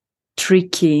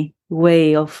tricky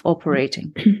way of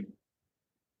operating.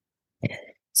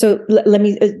 So let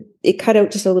me, it cut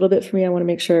out just a little bit for me. I want to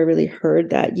make sure I really heard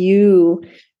that. You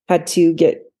had to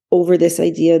get over this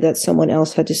idea that someone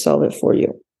else had to solve it for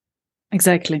you.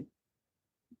 Exactly.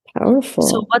 Powerful.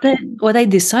 So what I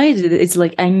decided is,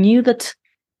 like, I knew that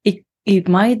it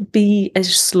might be a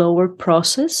slower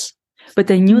process, but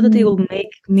I knew that it will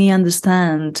make me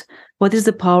understand what is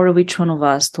the power of each one of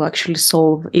us to actually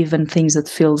solve even things that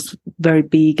feels very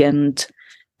big and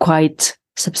quite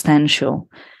substantial.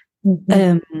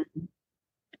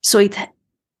 So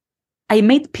I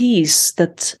made peace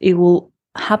that it will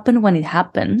happen when it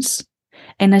happens,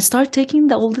 and I start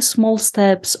taking all the small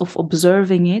steps of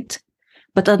observing it,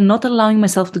 but I'm not allowing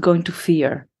myself to go into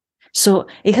fear. So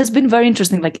it has been very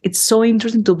interesting. Like, it's so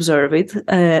interesting to observe it.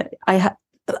 I have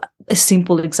a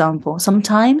simple example.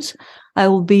 Sometimes I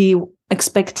will be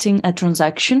expecting a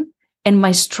transaction and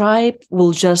my Stripe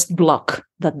will just block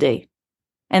that day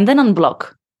and then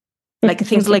unblock. Like,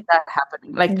 things like that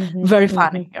happening. Like, very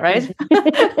funny, right?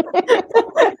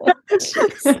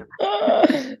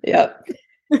 Yep.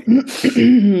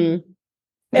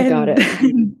 I got it.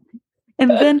 And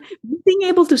then being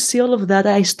able to see all of that,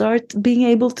 I start being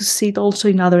able to see it also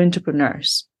in other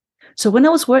entrepreneurs. So when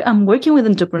I'm working with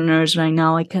entrepreneurs right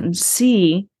now, I can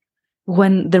see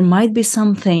when there might be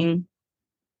something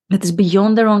that is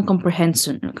beyond their own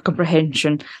comprehension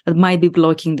that might be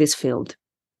blocking this field.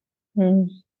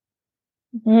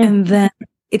 And then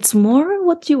it's more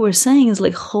what you were saying is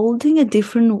like holding a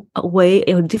different way,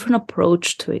 a different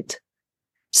approach to it.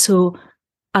 So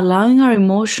allowing our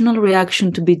emotional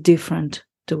reaction to be different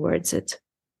towards it.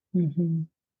 And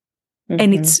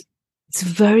it's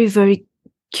very, very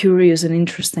curious and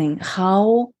interesting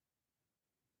how,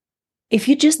 if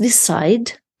you just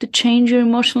decide to change your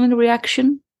emotional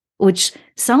reaction, which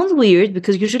sounds weird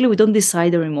because usually we don't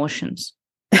decide our emotions,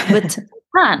 but we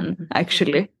can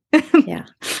actually. Yeah.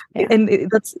 And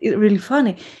that's really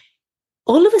funny.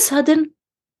 All of a sudden,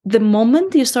 the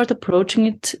moment you start approaching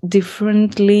it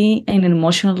differently in an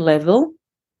emotional level,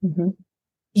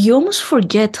 you almost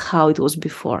forget how it was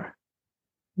before.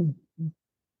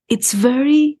 It's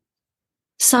very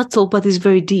subtle, but it's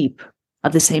very deep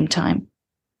at the same time.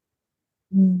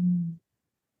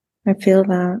 I feel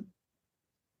that.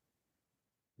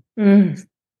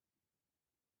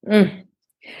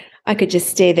 I could just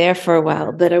stay there for a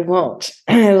while, but I won't.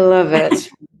 I love it.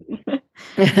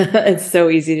 It's so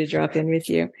easy to drop in with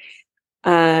you.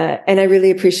 And I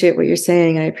really appreciate what you're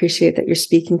saying. I appreciate that you're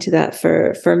speaking to that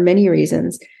for many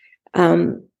reasons.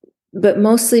 But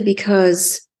mostly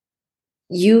because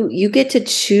you get to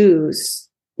choose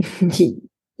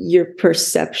your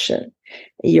perception,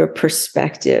 your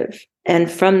perspective.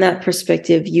 And from that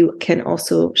perspective, you can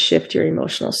also shift your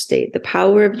emotional state. The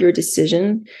power of your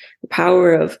decision, the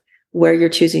power of where you're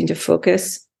choosing to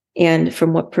focus, and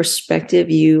from what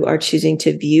perspective you are choosing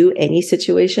to view any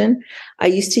situation. I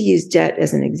used to use debt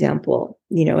as an example.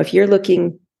 If you're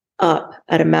looking up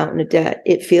at a mountain of debt,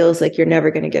 it feels like you're never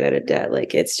going to get out of debt.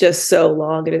 Like it's just so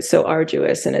long and it's so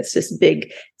arduous and it's this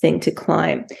big thing to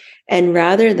climb. And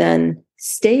rather than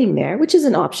staying there, which is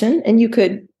an option, and you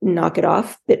could knock it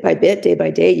off bit by bit, day by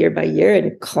day, year by year,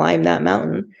 and climb that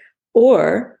mountain,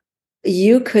 or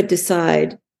you could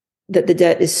decide that the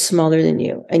debt is smaller than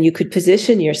you, and you could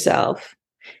position yourself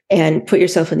and put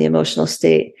yourself in the emotional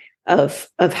state of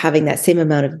having that same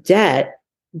amount of debt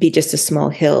be just a small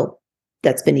hill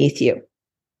that's beneath you,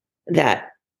 that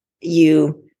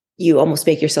you almost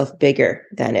make yourself bigger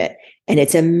than it. And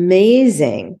it's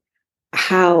amazing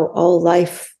how all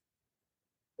life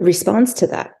responds to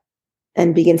that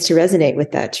and begins to resonate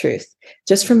with that truth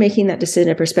just from making that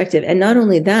decision of perspective. And not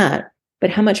only that,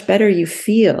 but how much better you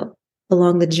feel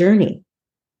along the journey,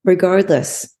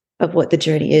 regardless of what the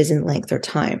journey is in length or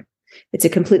time. It's a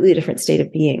completely different state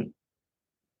of being.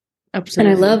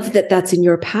 Absolutely. And I love that that's in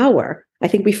your power. I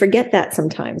think we forget that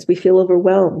sometimes. We feel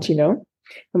overwhelmed, and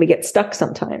we get stuck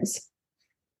sometimes.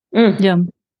 Yeah.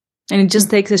 And it just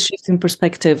takes a shift in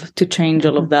perspective to change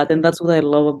all of that. And that's what I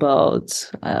love about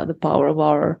the power of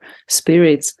our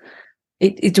spirits.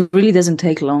 It really doesn't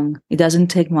take long. It doesn't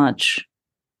take much.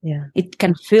 Yeah. It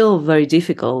can feel very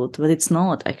difficult, but it's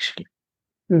not actually.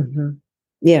 Mm-hmm.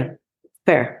 Yeah,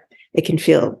 fair. It can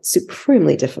feel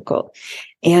supremely difficult.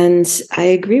 And I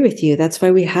agree with you. That's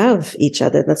why we have each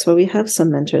other. That's why we have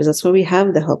some mentors. That's why we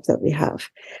have the help that we have.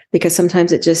 Because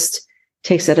sometimes it just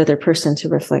takes that other person to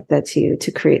reflect that to you,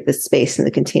 to create the space and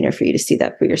the container for you to see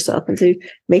that for yourself and to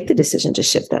make the decision to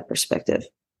shift that perspective.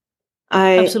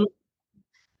 Absolutely.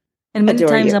 And many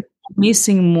times I'm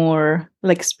missing more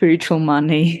like spiritual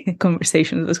money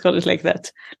conversations, let's call it like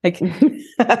that. Like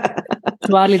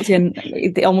duality, and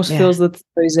it almost feels that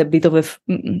there is a bit of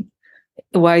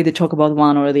why they talk about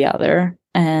one or the other.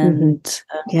 And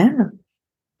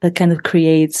that kind of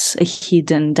creates a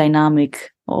hidden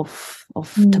dynamic of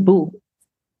taboo.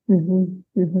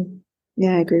 Mm-hmm. Mm-hmm.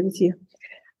 Yeah, I agree with you.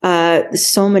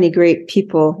 So many great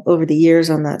people over the years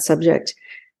on that subject,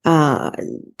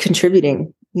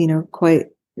 contributing,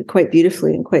 quite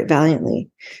beautifully and quite valiantly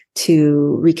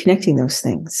to reconnecting those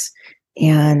things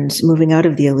and moving out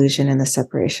of the illusion and the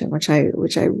separation, which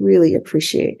I really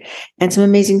appreciate. And some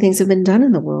amazing things have been done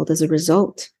in the world as a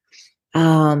result.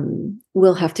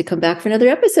 We'll have to come back for another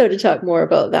episode to talk more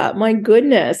about that. My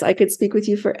goodness, I could speak with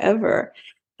you forever.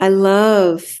 I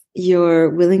love your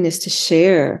willingness to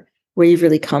share where you've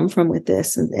really come from with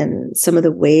this and some of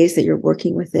the ways that you're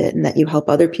working with it and that you help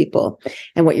other people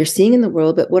and what you're seeing in the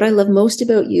world. But what I love most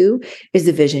about you is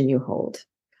the vision you hold.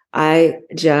 I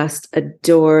just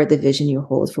adore the vision you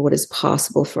hold for what is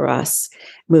possible for us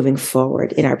moving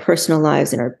forward in our personal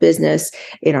lives, in our business,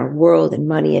 in our world and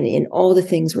money, and in all the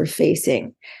things we're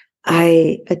facing.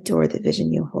 I adore the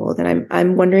vision you hold. And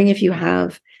I'm wondering if you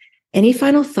have any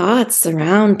final thoughts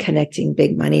around connecting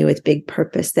big money with big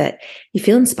purpose that you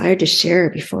feel inspired to share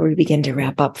before we begin to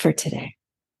wrap up for today?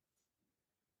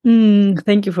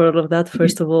 Thank you for all of that,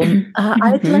 first of all.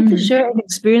 I'd like to share an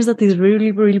experience that is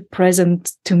really, really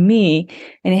present to me.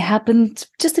 And it happened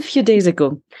just a few days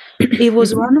ago. It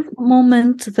was one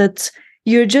moment that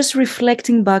you're just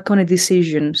reflecting back on a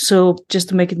decision. So just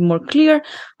to make it more clear,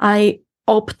 I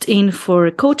opt in for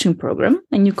a coaching program,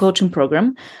 a new coaching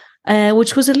program,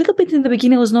 which was a little bit in the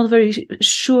beginning, I was not very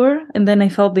sure. And then I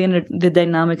felt the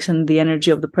dynamics and the energy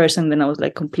of the person. Then I was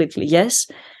like completely yes.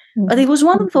 But it was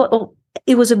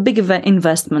it was a big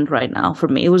investment right now for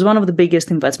me. It was one of the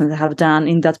biggest investments I have done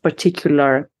in that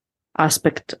particular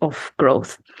aspect of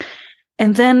growth.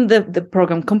 And then the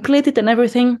program completed and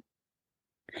everything.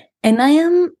 And I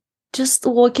am just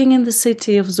walking in the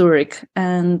city of Zurich,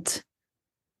 and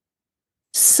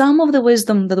some of the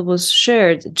wisdom that was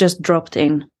shared just dropped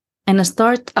in. And I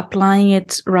start applying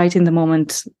it right in the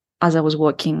moment as I was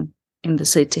walking in the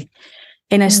city.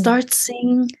 And I start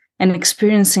seeing and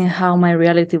experiencing how my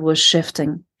reality was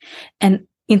shifting. And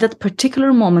in that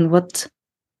particular moment, what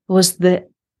was the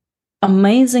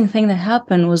amazing thing that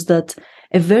happened was that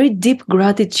a very deep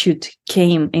gratitude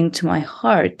came into my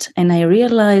heart. And I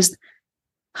realized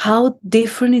how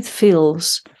different it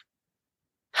feels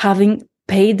having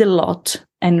paid a lot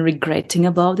and regretting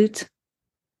about it,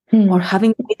 or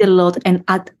having paid a lot and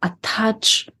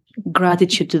attach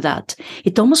gratitude to that.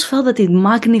 It almost felt that it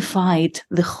magnified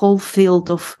the whole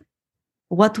field of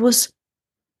what was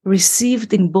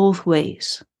received in both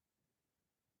ways.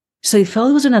 So it felt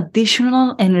it was an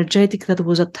additional energetic that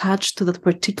was attached to that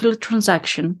particular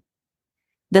transaction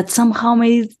that somehow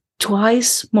made it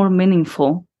twice more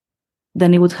meaningful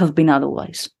than it would have been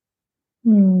otherwise.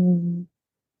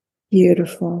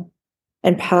 Beautiful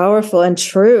and powerful and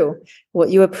true. What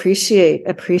you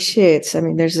appreciates. I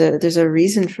mean, there's a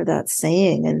reason for that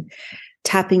saying, and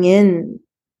tapping in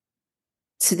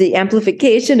to the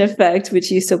amplification effect,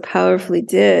 which you so powerfully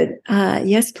did.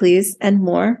 Yes, please. And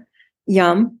more.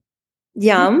 Yum.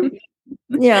 Yum.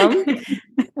 Yum.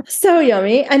 So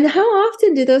yummy. And how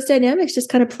often do those dynamics just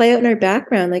kind of play out in our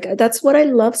background? Like, that's what I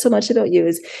love so much about you,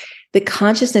 is the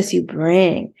consciousness you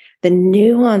bring, the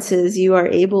nuances you are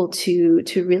able to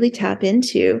really tap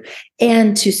into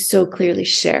and to so clearly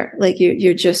share. Like,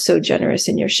 you're just so generous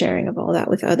in your sharing of all that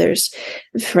with others,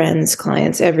 friends,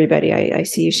 clients, everybody. I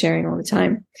see you sharing all the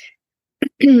time.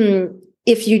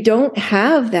 If you don't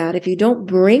have that, if you don't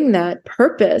bring that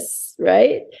purpose,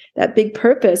 right? That big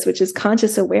purpose, which is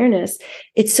conscious awareness,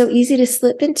 it's so easy to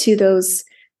slip into those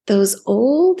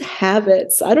old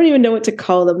habits. I don't even know what to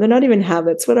call them. They're not even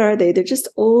habits. What are they? They're just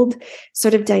old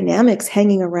sort of dynamics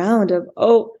hanging around of,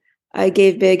 oh, I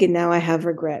gave big and now I have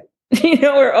regret.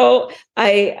 Or,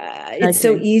 it's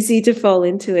so easy to fall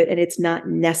into it and it's not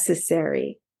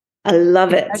necessary. I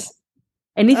love it.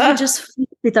 And if you just flip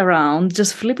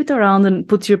it around and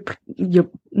put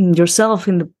yourself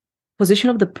in the position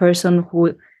of the person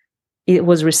who it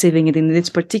was receiving it in this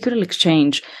particular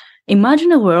exchange.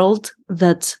 Imagine a world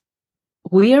that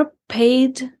we are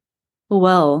paid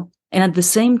well, and at the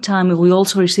same time, we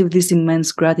also receive this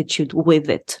immense gratitude with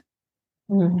it.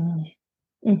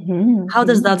 How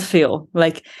does that feel?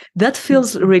 Like, that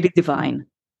feels really divine.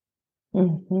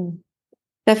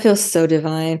 That feels so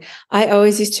divine. I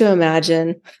always used to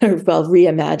imagine,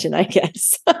 reimagine, I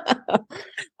guess.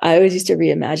 I always used to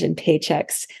reimagine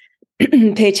paychecks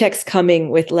coming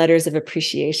with letters of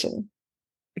appreciation.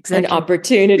 Exactly. And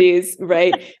opportunities,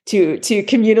 right? to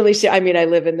communally share. I mean, I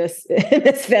live in this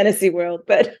fantasy world,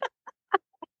 but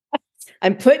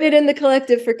I'm putting it in the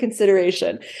collective for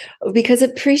consideration, because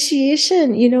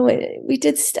appreciation, we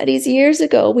did studies years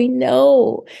ago. We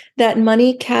know that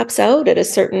money caps out at a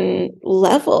certain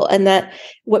level, and that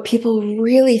what people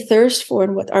really thirst for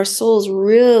and what our souls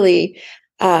really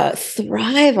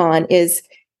thrive on is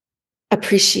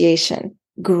appreciation,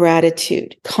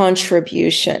 gratitude,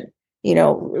 contribution,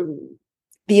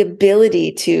 the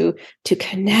ability to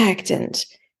connect and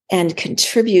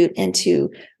contribute and to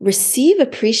receive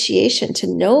appreciation, to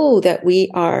know that we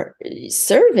are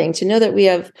serving, to know that we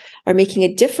are making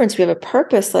a difference, we have a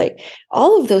purpose. Like,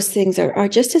 all of those things are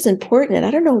just as important. And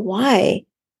I don't know why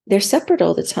they're separate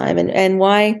all the time, and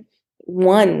why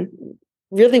one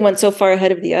really went so far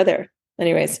ahead of the other.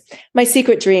 Anyways, my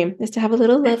secret dream is to have a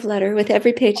little love letter with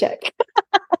every paycheck.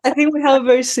 I think we have a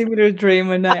very similar dream,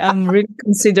 and I'm really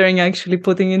considering actually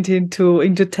putting it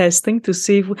into testing to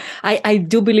see if I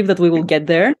do believe that we will get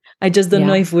there. I just don't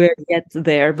know if we're yet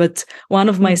there. But one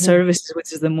of my services,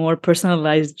 which is the more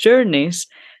personalized journeys,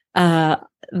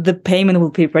 the payment will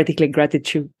be practically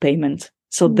gratitude payment.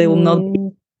 So they will not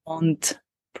be on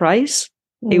price.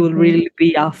 It will really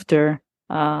be after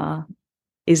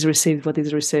is received what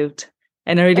is received.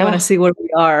 And I really want to see where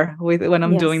we are when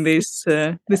I'm doing these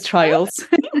trials.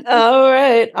 All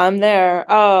right, I'm there.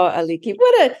 Oh, Aliki,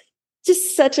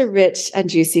 just such a rich and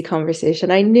juicy conversation.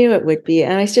 I knew it would be.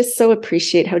 And I just so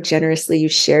appreciate how generously you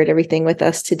shared everything with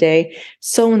us today.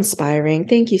 So inspiring.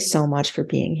 Thank you so much for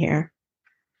being here.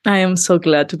 I am so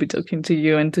glad to be talking to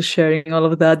you and to sharing all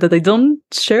of that I don't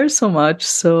share so much.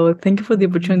 So thank you for the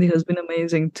opportunity. It has been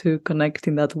amazing to connect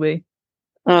in that way.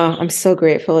 Oh, I'm so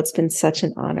grateful. It's been such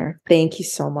an honor. Thank you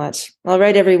so much. All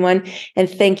right, everyone. And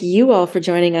thank you all for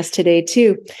joining us today,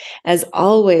 too. As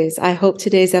always, I hope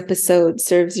today's episode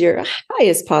serves your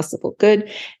highest possible good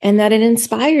and that it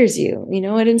inspires you.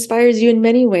 It inspires you in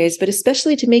many ways, but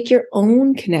especially to make your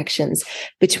own connections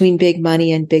between big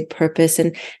money and big purpose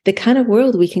and the kind of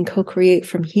world we can co-create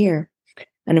from here.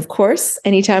 And of course,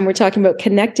 anytime we're talking about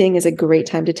connecting is a great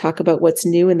time to talk about what's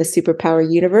new in the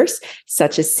superpower universe,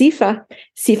 such as CEFA.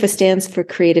 CEFA stands for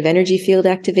Creative Energy Field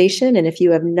Activation. And if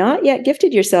you have not yet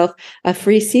gifted yourself a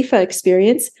free CEFA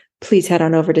experience, please head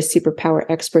on over to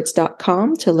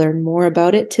superpowerexperts.com to learn more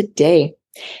about it today.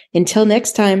 Until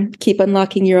next time, keep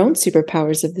unlocking your own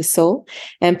superpowers of the soul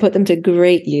and put them to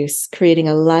great use, creating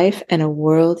a life and a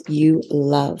world you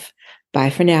love. Bye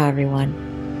for now,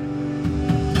 everyone.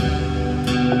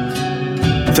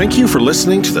 Thank you for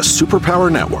listening to the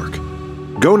Superpower Network.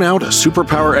 Go now to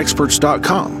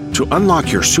superpowerexperts.com to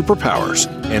unlock your superpowers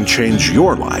and change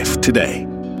your life today.